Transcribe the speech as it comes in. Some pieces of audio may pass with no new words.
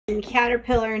In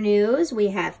caterpillar news, we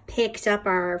have picked up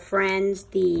our friend,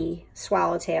 the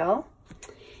swallowtail.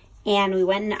 And we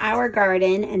went in our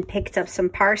garden and picked up some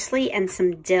parsley and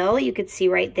some dill. You could see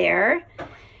right there.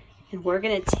 And we're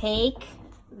gonna take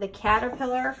the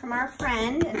caterpillar from our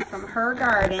friend and from her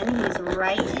garden. He's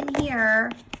right in here.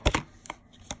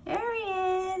 There he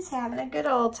is, having a good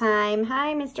old time.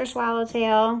 Hi, Mr.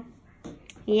 Swallowtail.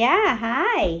 Yeah,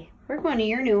 hi. We're going to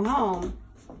your new home.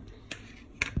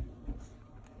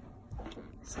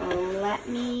 So let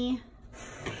me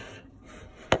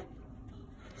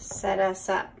set us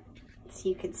up so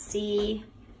you can see.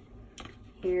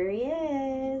 Here he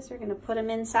is. We're gonna put him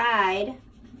inside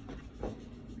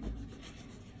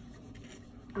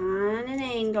on an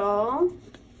angle.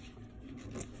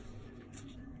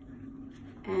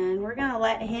 And we're gonna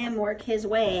let him work his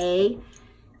way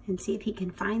and see if he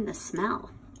can find the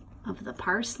smell of the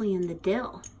parsley and the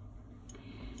dill.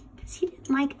 Because he didn't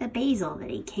like the basil that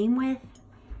he came with.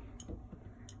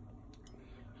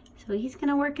 So he's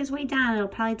gonna work his way down. It'll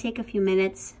probably take a few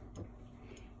minutes.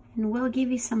 And we'll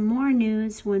give you some more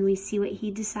news when we see what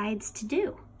he decides to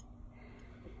do.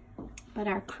 But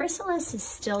our chrysalis is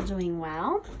still doing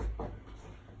well.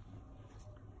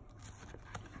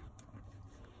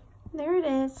 There it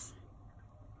is.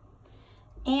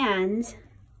 And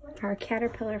our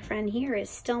caterpillar friend here is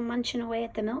still munching away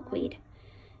at the milkweed.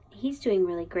 He's doing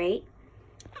really great.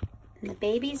 And the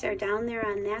babies are down there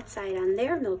on that side on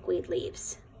their milkweed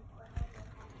leaves.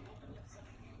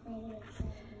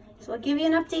 So I'll give you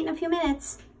an update in a few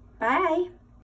minutes. Bye.